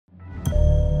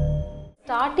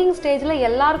Starting ஸ்டேஜ்ல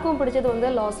எல்லாருக்கும் பிடிச்சது வந்து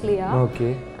லாஸ்லியா. ஓகே.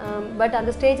 பட்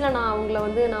அந்த ஸ்டேஜ்ல நான் அவங்கள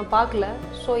வந்து நான் பார்க்கல.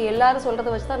 ஸோ எல்லாரும்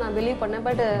சொல்றதை வச்சு தான் நான் பிலீவ் பண்ணேன்.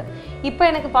 பட் இப்போ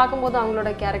எனக்கு பார்க்கும்போது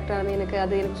அவங்களோட கேரக்டர் எனக்கு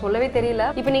சொல்லவே தெரியல.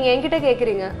 இப்போ நீங்க என்கிட்ட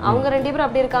கேட்குறீங்க அவங்க ரெண்டு பேரும்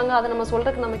அப்படி இருக்காங்க, அதை நம்ம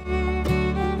சொல்றதுக்கு நம்ம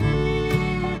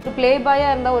பிளே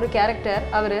பாயா இருந்த ஒரு கேரக்டர்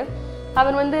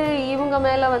அவர் வந்து இவங்க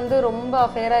மேல வந்து ரொம்ப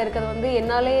அஃபேரா இருக்கிறது வந்து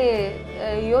என்னாலே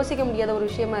யோசிக்க முடியாத ஒரு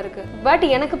விஷயமா இருக்கு. பட்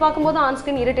எனக்கு பார்க்கும்போது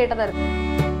ஆன்ஸ்கிரீன் இரிட்டேட்டா தான் இருக்கு.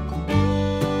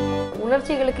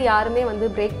 உணர்ச்சிகளுக்கு யாருமே வந்து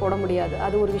பிரேக் போட முடியாது,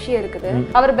 அது ஒரு விஷயம் இருக்குது.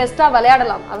 அவர் பெஸ்டா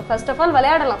விளையாடலாம், அவர் ஃபர்ஸ்ட் ஆஃப் ஆல்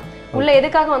விளையாடலாம். உள்ள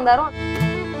எதுக்காக வந்தாரோ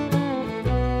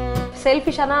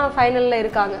செல்ஃபிஷா தான் ஃபைனல்ல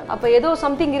இருக்காங்க. அப்ப ஏதோ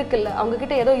சம்திங் இருக்குல்ல, அவங்க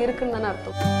கிட்ட ஏதோ இருக்குன்னு தானே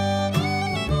அர்த்தம்.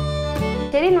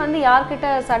 செரின் வந்து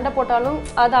யார்கிட்ட சண்டை போட்டாலும்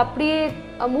அதை அப்படியே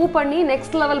மூவ் பண்ணி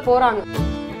நெக்ஸ்ட் லெவல் போறாங்க.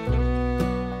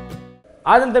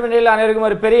 ஆதன் தமிழில் அனைவருக்கும்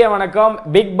ஒரு பெரிய வணக்கம்.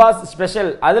 பிக் பாஸ்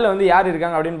ஸ்பெஷல் அதில் வந்து யார்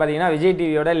இருக்காங்க அப்படின்னு பார்த்தீங்கன்னா விஜய்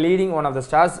டிவியோட leading one of the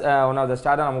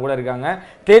star தான் நம்ம கூட இருக்காங்க.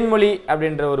 தேன்மொழி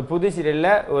அப்படின்ற ஒரு புது சீரியல்ல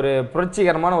ஒரு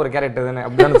புரட்சிகரமான ஒரு கேரக்டர் தானே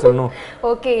அப்படிதான் சொல்லணும்.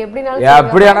 ஓகே,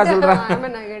 எப்படியானா சொல்றேன்.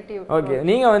 ஓகே,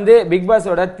 நீங்க வந்து பிக்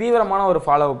பாஸோட தீவிரமான ஒரு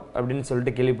ஃபாலோ அப் அப்படின்னு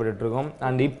சொல்லிட்டு கேள்விப்பட்டு இருக்கோம்.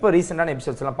 அண்ட் இப்போ ரீசெண்டான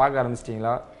எபிசோட்ஸ் எல்லாம் பார்க்க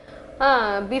ஆரம்பிச்சிட்டீங்களா?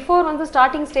 பிஃபோர் வந்து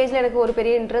ஸ்டார்டிங் ஸ்டேஜ்ல எனக்கு ஒரு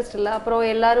பெரிய இன்ட்ரெஸ்ட் இல்லை. அப்புறம்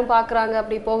எல்லாரும் பார்க்குறாங்க,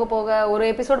 அப்படி போக போக ஒரு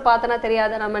எபிசோட் பார்த்தனா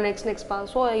தெரியாது, நம்ம நெக்ஸ்ட்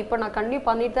ஸோ இப்போ நான் கண்டினியூ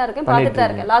பண்ணிட்டு தான் இருக்கேன், பார்த்துட்டு தான்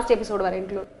இருக்கேன். லாஸ்ட் எபிசோட் வர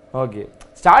இன்க்ளூட். ஓகே,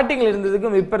 ஸ்டார்டிங்ல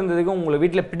இருந்ததுக்கும் இப்போ இருந்ததுக்கும் உங்களுக்கு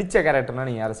வீட்டில் பிடிச்ச கேரக்டர்னா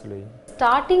நீங்க யாரை சொல்லுவீங்க?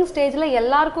 ஸ்டார்டிங் ஸ்டேஜ்ல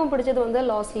எல்லாருக்கும் பிடிச்சது வந்து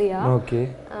லாஸ்லியா. ஓகே.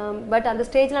 பட் அந்த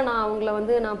ஸ்டேஜ்ல நான் அவங்கள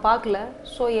வந்து நான் பார்க்கல.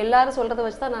 ஸோ எல்லாரும் சொல்றதை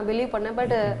வச்சு தான் நான் பிலீவ் பண்ணேன்.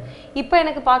 பட் இப்போ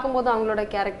எனக்கு பார்க்கும்போது அவங்களோட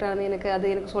கேரக்டர்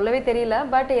எனக்கு சொல்லவே தெரியல.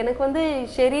 பட் எனக்கு வந்து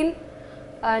ஷெரின்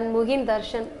அண்ட் முகின்,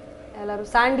 தர்ஷன், எல்லாரும்,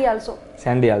 சாண்டி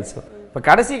ஆல்சோ இப்போ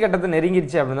கடைசி கட்டத்தை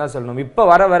நெருங்கிடுச்சு அப்படின்னு தான் சொல்லணும். இப்போ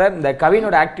வர இந்த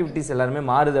கவினோட ஆக்டிவிட்டிஸ் எல்லாருமே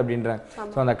மாறுது அப்படின்றாங்க.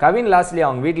 ஸோ அந்த கவின் லாஸ்ட்லி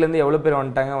அவங்க வீட்டிலேருந்து எவ்வளோ பேர்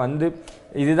வந்துட்டாங்க, வந்து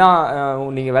இதுதான்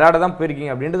நீங்கள் விளையாட தான்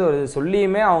போயிருக்கீங்க அப்படின்றது ஒரு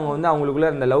சொல்லியுமே அவங்க வந்து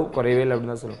அவங்களுக்குள்ள இந்த லவ் குறையவே இல்லை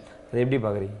அப்படின்னு தான் சொல்லணும். அதை எப்படி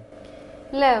பார்க்குறீங்க?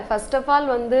 இல்லை, ஃபர்ஸ்ட் ஆஃப் ஆல்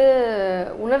வந்து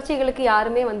உணர்ச்சிகளுக்கு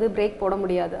யாருமே வந்து பிரேக் போட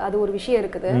முடியாது, அது ஒரு விஷயம்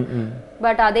இருக்குது.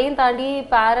 பட் அதையும் தாண்டி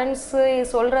பேரண்ட்ஸ்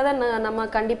சொல்கிறத நம்ம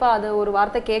கண்டிப்பாக அது ஒரு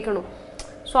வார்த்தை கேட்கணும்.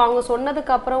 ஸோ அவங்க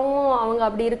சொன்னதுக்கு அப்புறமும் அவங்க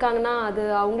அப்படி இருக்காங்கன்னா அது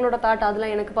அவங்களோட தாட்.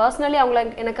 அதெல்லாம் எனக்கு பர்சனலி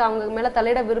எனக்கு அவங்க மேலே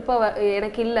தலையிட விருப்பம்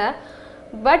எனக்கு இல்லை.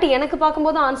 பட் எனக்கு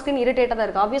பார்க்கும்போது ஆன்ஸ்கிரீன் இரிட்டேட்டாக தான்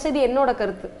இருக்குது. ஆப்வியஸாக இது என்னோட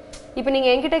கருத்து. இப்போ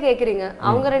நீங்கள் என்கிட்ட கேட்குறீங்க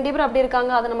அவங்க ரெண்டு பேரும் அப்படி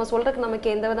இருக்காங்க, அதை நம்ம சொல்கிறதுக்கு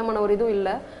நமக்கு எந்த விதமான ஒரு இதுவும்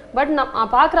இல்லை. பட்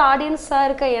நான் பார்க்குற ஆடியன்ஸாக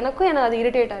இருக்க எனக்கும் அது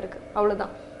இரிட்டேட்டாக இருக்குது,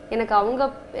 அவ்வளோதான்.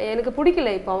 எனக்கு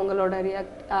பிடிக்கல இப்போ அவங்களோட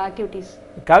ஆக்டிவிட்டீஸ்.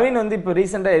 கவின் வந்து இப்போ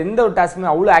ரீசெண்டாக எந்த ஒரு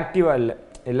டாஸ்க்குமே அவ்வளோ ஆக்டிவாக இல்லை,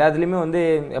 எல்லாத்துலேயுமே வந்து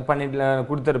பண்ணிட்டு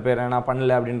கொடுத்துருப்பேன், நான்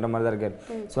பண்ணல அப்படின்ற மாதிரி தான் இருக்காரு.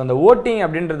 ஸோ அந்த ஓட்டிங்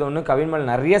அப்படின்றது ஒன்று கவின் மேலே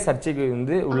நிறைய சர்ச்சைக்கு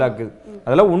வந்து உள்ளாக்குது.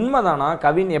 அதெல்லாம் உண்மைதானா?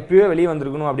 கவின் எப்பயோ வெளியே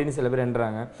வந்திருக்கணும் அப்படின்னு சில பேர்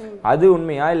என்றாங்க. அது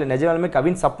உண்மையா இல்லை நிஜமாலுமே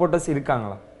கவின் சப்போர்ட்டர்ஸ்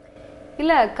இருக்காங்களா?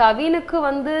 இல்ல, கவினுக்கு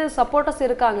வந்து சப்போர்ட்டர்ஸ்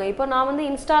இருக்காங்க. இப்போ நான் வந்து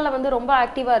இன்ஸ்டால வந்து ரொம்ப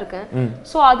ஆக்டிவா இருக்கேன்.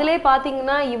 ஸோ அதுலேயே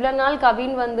பார்த்தீங்கன்னா இவ்வளோ நாள்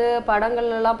கவின் வந்து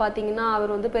படங்கள்ல எல்லாம் பார்த்தீங்கன்னா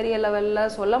அவர் வந்து பெரிய லெவல்ல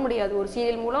சொல்ல முடியாது. ஒரு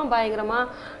சீரியல் மூலம் பயங்கரமா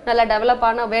நல்லா டெவலப்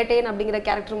ஆன வேட்டையன் அப்படிங்கிற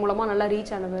கேரக்டர் மூலமா நல்லா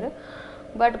ரீச் ஆனவர்.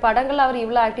 பட் படங்கள்ல அவர்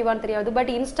இவ்வளோ ஆக்டிவான்னு தெரியாது.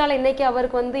 பட் இன்ஸ்டால இன்னைக்கு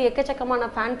அவருக்கு வந்து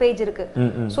எக்கச்சக்கமான ஃபேன் பேஜ் இருக்கு.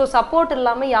 ஸோ சப்போர்ட்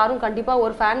இல்லாம யாரும் கண்டிப்பா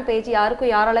ஒரு ஃபேன் பேஜ்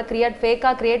யாருக்கும் யாரால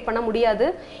ஃபேக்கா கிரியேட் பண்ண முடியாது.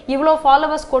 இவ்வளோ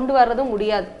ஃபாலோவர்ஸ் கொண்டு வர்றதும்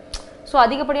முடியாது. ஸோ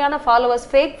அதிகப்படியான ஃபாலோவர்ஸ்,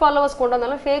 ஃபேக் ஃபாலோவர்ஸ் கொண்டு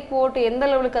வந்தாலும் ஃபேக் ஓட்டு எந்த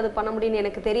லெவலுக்கு அது பண்ண முடியும்னு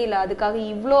எனக்கு தெரியல. அதுக்காக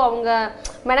இவ்வளோ அவங்க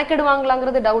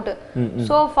மெனக்கெடுவாங்களாங்கிறது டவுட்டு.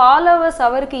 ஸோ ஃபாலோவர்ஸ்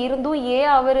அவருக்கு இருந்தும்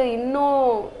ஏன் அவர் இன்னும்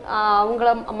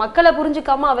அவங்கள மக்களை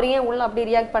புரிஞ்சுக்காம அவர் ஏன் உள்ள அப்படி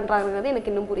ரியாக்ட் பண்றாங்கிறது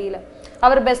எனக்கு இன்னும் புரியல.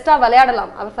 அவர் பெஸ்டா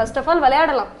விளையாடலாம், அவர் ஃபர்ஸ்ட் ஆஃப் ஆல்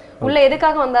விளையாடலாம். உள்ள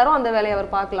எதுக்காக வந்தாரோ அந்த வேலையை அவர்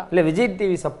பார்க்கலாம். இல்லை விஜய்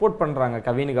டிவி சப்போர்ட் பண்றாங்க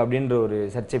கவினுக்கு அப்படின்ற ஒரு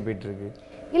சர்ச்சை போயிட்டு இருக்கு.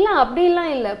 இல்லை,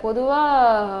 அப்படிலாம் இல்லை.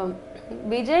 பொதுவாக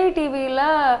விஜய் டிவியில்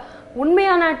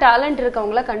உண்மையான டேலண்ட்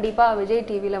இருக்கவங்கள கண்டிப்பா விஜய்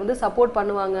டிவில வந்து சப்போர்ட்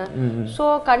பண்ணுவாங்க. ஸோ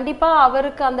கண்டிப்பா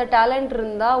அவருக்கு அந்த டேலண்ட்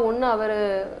இருந்தா ஒன்று அவர்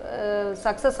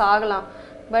சக்சஸ் ஆகலாம்.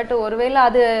 பட் ஒருவேளை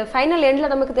அது ஃபைனல் எண்ட்ல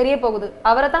நமக்கு தெரிய போகுது.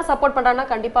 அவரை தான் சப்போர்ட் பண்றாங்கன்னா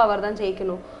கண்டிப்பா அவர் தான்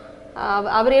ஜெயிக்கணும்.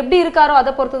 அவர் எப்படி இருக்காரோ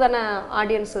அதை பொறுத்து தானே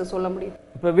ஆடியன்ஸ் சொல்ல முடியும்.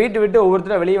 இப்போ விட்டு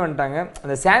ஒவ்வொருத்தரும் வெளியே வந்துட்டாங்க.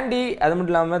 அந்த சாண்டி, அது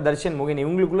மட்டும் இல்லாமல் தர்ஷன், முகின்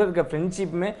இவங்களுக்குள்ள இருக்க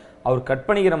ஃப்ரெண்ட்ஷிப்புமே அவர் கட்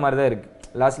பண்ணிக்கிற மாதிரி தான் இருக்கு.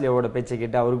 லாஸ்ட்லியோட பேச்சை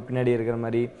கேட்டு அவருக்கு பின்னாடி இருக்கிற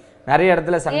மாதிரி நிறைய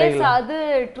இடத்துல சண்டைகள். அது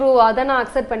ட்ரூ, அதை நான்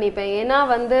அக்செப்ட் பண்ணிப்பேன். ஏன்னா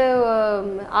வந்து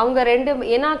அவங்க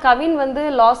ஏன்னா கவின் வந்து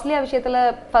லாஸ்லியா விஷயத்துல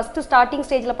ஃபர்ஸ்ட் ஸ்டார்டிங்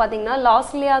ஸ்டேஜ்ல பாத்தீங்கன்னா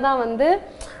லாஸ்லியா தான் வந்து,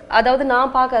 அதாவது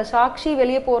நான் சாக்ஷி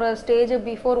வெளியே போற ஸ்டேஜ்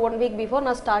பிஃபோர் 1 வீக் பிஃபோர்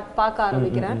நான் பார்க்க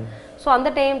ஆரம்பிக்கிறேன். ஸோ அந்த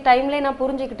டைம்லேயே நான்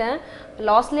புரிஞ்சுக்கிட்டேன்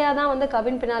லாஸ்லியா தான் வந்து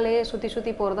கவின் பின்னாலேயே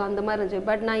சுற்றி போகிறது அந்த மாதிரி இருந்துச்சு.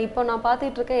 பட் நான்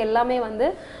பார்த்துட்டு இருக்கேன் எல்லாமே வந்து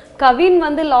கவின்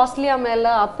வந்து லாஸ்லியா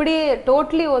மேலே அப்படியே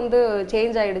டோட்டலி வந்து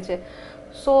சேஞ்ச் ஆயிடுச்சு.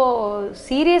 ஸோ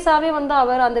சீரியஸாகவே வந்து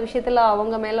அவர் அந்த விஷயத்தில்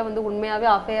அவங்க மேலே வந்து உண்மையாகவே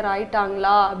அஃபேர்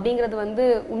ஆயிட்டாங்களா அப்படிங்கிறது வந்து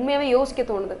உண்மையாகவே யோசிக்க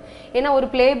தோணுது. ஏன்னா ஒரு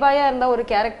பிளே பாயாக இருந்த ஒரு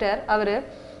கேரக்டர்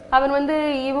அவர் வந்து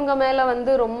இவங்க மேலே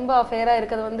வந்து ரொம்ப அஃபேராக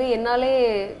இருக்கிறது வந்து என்னாலே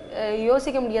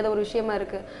யோசிக்க முடியாத ஒரு விஷயமா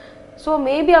இருக்குது. ஸோ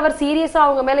மேபி அவர் சீரியஸாக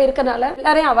அவங்க மேலே இருக்கிறனால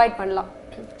எல்லாரையும் அவாய்ட் பண்ணலாம்.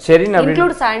 Sherin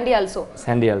include Chandy also.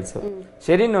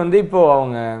 ஷெரின் வந்து இப்போ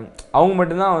அவங்க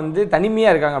மட்டும்தான் வந்து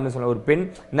தனிமையா இருக்காங்க அப்படின்னு சொல்ல ஒரு பெண்.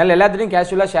 இதனால எல்லாத்தையும்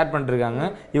கேஷுவலா ஷேர் பண்ணிட்டு இருக்காங்க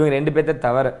இவங்க 2 பேர்த்த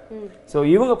தவிர. ஸோ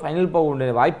இவங்க ஃபைனல் போக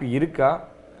வேண்டிய வாய்ப்பு இருக்கா?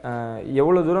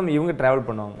 எவ்வளவு தூரம் இவங்க டிராவல்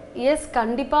பண்ணுவாங்க? எஸ்,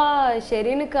 கண்டிப்பா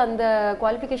ஷெரினுக்கு அந்த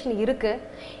குவாலிஃபிகேஷன் இருக்கு.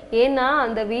 ஏன்னா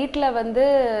அந்த வீட்டில் வந்து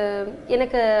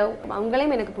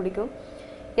அவங்களையும் எனக்கு பிடிக்கும்.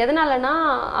 எதனாலனா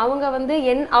அவங்க வந்து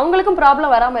அவங்களுக்கும்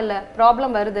ப்ராப்ளம் வராமல் இல்லை,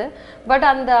 ப்ராப்ளம் வருது. பட்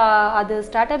அது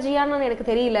ஸ்ட்ராட்டஜியானு எனக்கு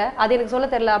தெரியல, அது எனக்கு சொல்ல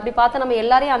தெரியல. அப்படி பார்த்தா நம்ம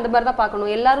எல்லாரையும் அந்த மாதிரி தான்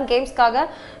பார்க்கணும். எல்லாரும் கேம்ஸ்க்காக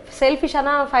செல்ஃபிஷாக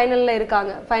தான் ஃபைனலில்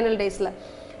இருக்காங்க, ஃபைனல் டேஸில்.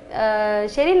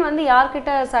 ஷெரின் வந்து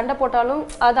யார்கிட்ட சண்டை போட்டாலும்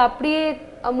அதை அப்படியே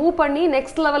மூவ் பண்ணி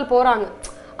நெக்ஸ்ட் லெவல் போகிறாங்க.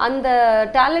 அந்த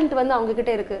டேலண்ட் வந்து அவங்க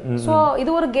கிட்ட இருக்கு. ஸோ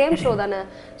இது ஒரு கேம் ஷோ தானே.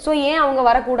 ஸோ ஏன் அவங்க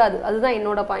வரக்கூடாது, அதுதான்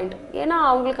என்னோட பாயிண்ட். ஏன்னா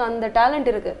அவங்களுக்கு அந்த டேலண்ட்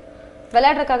இருக்கு,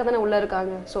 விளையாடுறதுக்காக தானே உள்ள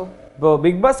இருக்காங்க. ஸோ இப்போ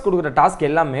பிக் பாஸ் கொடுக்குற டாஸ்க்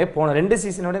எல்லாமே போன 2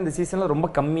 சீசனோட இந்த சீசன்ல ரொம்ப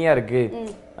கம்மியா இருக்கு,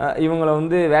 இவங்களை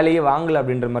வந்து வேலையே வாங்கல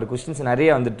அப்படின்ற மாதிரி கொஸ்டின்ஸ் நிறைய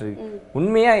வந்துட்டு இருக்கு.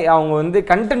 உண்மையா அவங்க வந்து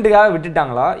கண்டென்ட்டுக்காக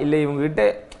விட்டுட்டாங்களா இல்லை இவங்க கிட்ட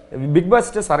பிக் பாஸ்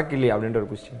சரக்கு இல்லையா அப்படின்ற ஒரு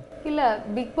கொஸ்டின்? இல்லை,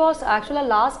 பிக் பாஸ்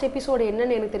ஆக்சுவலாக லாஸ்ட் எபிசோடு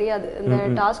என்னன்னு எனக்கு தெரியாது இந்த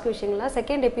டாஸ்க் விஷயங்கள.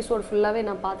 செகண்ட் எபிசோட் ஃபுல்லாகவே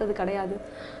நான் பார்த்தது கிடையாது.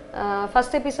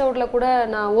 ஃபர்ஸ்ட் எபிசோடில் கூட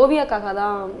நான் ஓவியாக்காக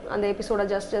தான் அந்த எபிசோட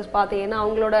ஜஸ்ட் பார்த்தேன். ஏன்னா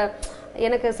அவங்களோட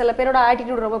எனக்கு சில பேரோட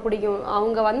ஆட்டிடியூட் ரொம்ப பிடிக்கும்.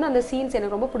 அவங்க வந்து அந்த சீன்ஸ்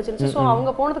எனக்கு ரொம்ப பிடிச்சிருந்துச்சு. ஸோ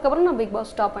அவங்க போனதுக்கப்புறம் நான் பிக்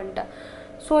பாஸ் ஸ்டாப் பண்ணிட்டேன்.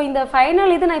 ஸோ இந்த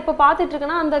ஃபைனல் இது நான் இப்போ பார்த்துட்டு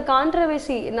இருக்கேன்னா அந்த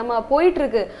கான்ட்ரவர்சி நம்ம போயிட்டு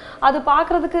இருக்கு. அது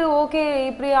பார்க்கறதுக்கு ஓகே,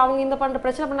 இப்படி அவங்க இந்த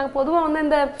பிரச்சனை பண்ணாங்க. பொதுவாக வந்து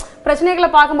இந்த பிரச்சனைகளை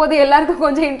பார்க்கும்போது எல்லாருக்கும்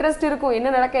கொஞ்சம் இன்ட்ரெஸ்ட் இருக்கும்,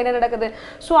 என்ன நடக்குது.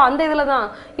 ஸோ அந்த இதில் தான்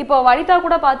இப்போ வனிதா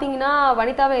கூட பார்த்தீங்கன்னா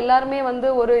வனிதாவை எல்லாருமே வந்து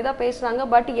ஒரு இதாக பேசுகிறாங்க.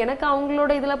 பட் எனக்கு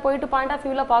அவங்களோட இதில் போயிட்டு பாயிண்ட் ஆஃப்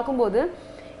வியூவில் பார்க்கும்போது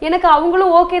எனக்கு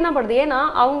அவங்களும் ஓகே தான் படுது. ஏன்னா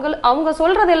அவங்க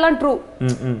சொல்றது எல்லாம் ட்ரூ,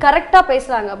 கரெக்டா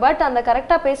பேசுறாங்க. பட் அந்த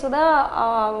கரெக்டா பேசுறதா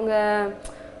அவங்க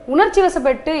உணர்ச்சி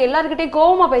வசப்பட்டு எல்லாருக்கிட்டையும்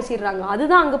கோவமா பேசிடுறாங்க.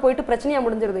 அதுதான் அங்க போயிட்டு பிரச்சனையா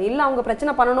முடிஞ்சிருது. இல்ல அவங்க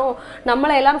பிரச்சனை பண்ணணும்,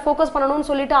 நம்மள எல்லாரும் ஃபோக்கஸ் பண்ணணும்னு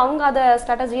சொல்லிட்டு அவங்க அதை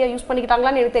ஸ்ட்ராட்டஜியா யூஸ்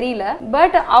பண்ணிக்கிட்டாங்களான்னு எனக்கு தெரியல.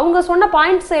 பட் அவங்க சொன்ன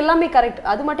பாயிண்ட்ஸ் எல்லாமே கரெக்ட்,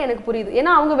 அது மட்டும் எனக்கு புரியுது.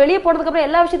 ஏன்னா அவங்க வெளியே போனதுக்கு அப்புறம்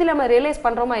எல்லா விஷயத்திலும் நம்ம ரியலைஸ்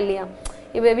பண்றோமா இல்லையா,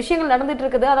 இவ விஷயங்கள் நடந்துட்டு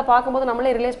இருக்குது, அதை பார்க்கும்போது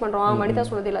நம்மளே ரியலைஸ் பண்றோம், வனிதா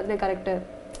சொன்னது எல்லாத்தையும் கரெக்ட்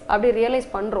அப்படி ரியலைஸ்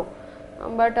பண்றோம்.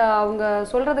 பட் அவங்க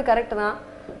சொல்றது கரெக்ட் தான்.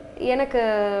 எனக்கு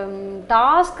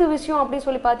டாஸ்க் விஷயம் அப்படின்னு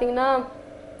சொல்லி பார்த்தீங்கன்னா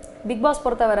பிக் பாஸ்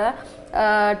பொறுத்தவரை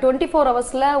 24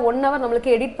 ஹவர்ஸில் 1 ஹவர்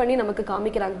நம்மளுக்கு எடிட் பண்ணி நமக்கு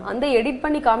காமிக்கிறாங்க. அந்த எடிட்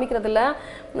பண்ணி காமிக்கிறதுல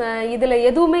இதில்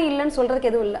எதுவுமே இல்லைன்னு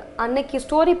சொல்கிறதுக்கு எதுவும் இல்லை. அன்னைக்கு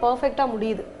ஸ்டோரி பர்ஃபெக்டாக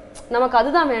முடியுது, நமக்கு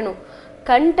அதுதான் வேணும்.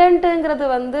 கண்டென்ட்டுங்கிறது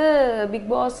வந்து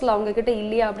பிக் பாஸில் அவங்கக்கிட்ட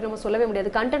இல்லையா அப்படின்னு நம்ம சொல்லவே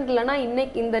முடியாது. கண்டென்ட் இல்லைன்னா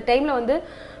இன்னைக்கு இந்த டைமில் வந்து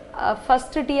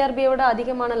ஃபர்ஸ்ட் டிஆர்பியோட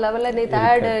அதிகமான லெவலில் இந்த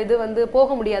தேர்ட் இது வந்து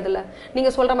போக முடியாதுல்ல.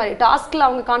 நீங்கள் சொல்கிற மாதிரி டாஸ்கில்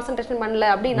அவங்க கான்சன்ட்ரேஷன் பண்ணல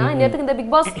அப்படின்னா இந்த இடத்துக்கு இந்த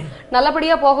பிக் பாஸ்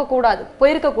நல்லபடியாக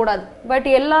போயிருக்கக்கூடாது. பட்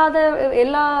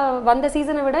எல்லா வந்த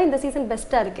சீசனை விட இந்த சீசன்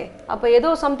பெஸ்ட்டாக இருக்கே. அப்போ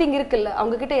ஏதோ சம்திங் இருக்குல்ல,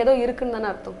 அவங்கக்கிட்ட ஏதோ இருக்குன்னு தானே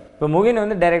அர்த்தம். இப்போ முகின்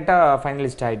வந்து டைரெக்டாக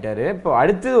ஃபைனலிஸ்ட் ஆகிட்டாரு. இப்போ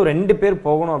அடுத்து ஒரு 2 பேர்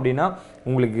போகணும் அப்படின்னா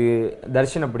உங்களுக்கு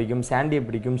தர்ஷனை பிடிக்கும், சாண்டியை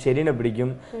பிடிக்கும், ஷெரினை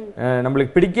பிடிக்கும்.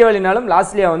 நம்மளுக்கு பிடிக்கவில்லைனாலும்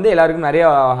லாஸ்ட்லியா வந்து எல்லாருக்கும் நிறைய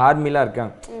ஆர்மிலாம்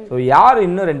இருக்காங்க. ஸோ யார்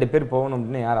இன்னும் 2 பேர் போகணும்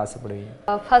அப்படின்னு யார்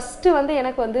ஆசைப்படுவீங்க? ஃபர்ஸ்ட் வந்து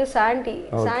எனக்கு வந்து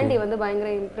சாண்டி வந்து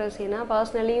பயங்கர இம்ப்ரெஸ். ஏன்னா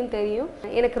பர்சனலியும் தெரியும்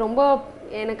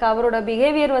எனக்கு அவரோட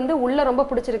பிஹேவியர் வந்து உள்ள ரொம்ப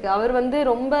பிடிச்சிருக்கு. அவர் வந்து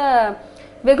ரொம்ப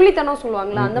வெகுளித்தனம்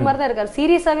சொல்லுவாங்களா அந்த மாதிரி தான் இருக்காரு.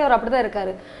 சீரியஸாகவே அவர் அப்படிதான்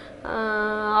இருக்காரு.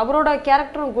 அவரோட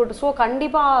கேரக்டரும் குட். ஸோ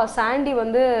கண்டிப்பாக சாண்டி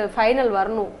வந்து ஃபைனல்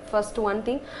வரணும், first one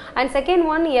thing. And second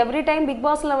one, every time big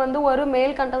பாஸில் வந்து ஒரு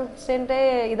மேல் கண்டஸ்டன்ட்டே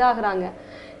இதாகிறாங்க,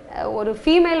 ஒரு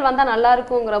ஃபீமேல் வந்தால் நல்லா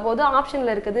இருக்குங்கிற போது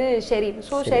ஆப்ஷனில் இருக்குது ஷெரின்.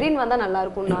 ஸோ ஷெரின் வந்தால் நல்லா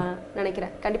இருக்கும்னு நான்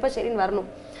நினைக்கிறேன். கண்டிப்பாக ஷெரின் வரணும்.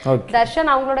 தர்ஷன்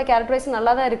அவங்களோட கேரக்டரைஸ்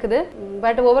நல்லா தான் இருக்குது.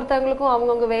 பட் ஒவ்வொருத்தவங்களுக்கும்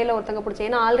அவங்கவுங்க வேலை ஒருத்தங்க பிடிச்சேன்.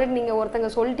 ஏன்னா ஆல்ரெடி நீங்கள் ஒருத்தங்க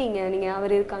சொல்லிட்டீங்க, நீங்கள்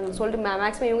அவர் இருக்காங்கன்னு சொல்லிட்டு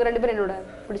மேக்ஸிமம் இவங்க 2 பேரும் என்னோட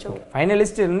பிடிச்சவங்க.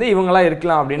 ஃபைனலிஸ்ட் இருந்து இவங்களா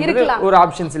இருக்கலாம் அப்படின்னு ஒரு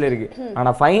ஆப்ஷன்ஸ்ல இருக்கு.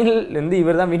 ஆனால் ஃபைனல் இருந்து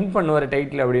இவர் தான் வின் பண்ணுவார்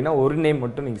டைட்டில் அப்படின்னா ஒரு நேம்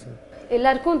மட்டும் நீங்கள் சொல்லுங்கள்.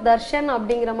 எல்லாருக்கும் தர்ஷன்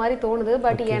அப்படிங்கிற மாதிரி தோணுது.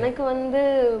 பட் எனக்கு வந்து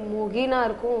முகினா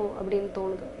இருக்கும் அப்படின்னு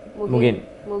தோணுது.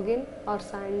 முகின் ஆர்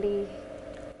சாண்டி,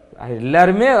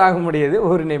 எல்லாருமே ஆக முடியாது.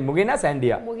 ஒரு நேம் முகினா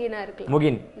சாண்டியா? முகினா இருக்கு.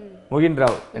 முகின்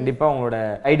ராவ். கண்டிப்பா உங்களோட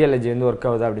ஐடியாலஜி வந்து ஒர்க்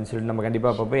ஆகுது அப்படின்னு சொல்லிட்டு நம்ம கண்டிப்பா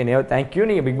பார்ப்போம். என்னையோ தேங்க்யூ,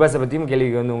 நீங்க பிக் பாஸை பத்தியும்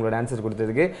கேள்விக்கு வந்து உங்களோட ஆன்சர்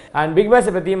கொடுத்ததுக்கு. அண்ட் பிக்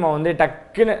பாஸை பத்தியும் வந்து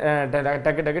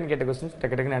டக்குன்னு கேட்ட கொஸ்டின்ஸ்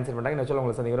டக்குன்னு ஆன்சர் பண்ணாங்க. என்ன சொல்ல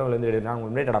உங்களை சந்திக்கிறோம். உங்களுக்கு வந்து நான்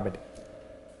உங்களுக்கு முன்னாடி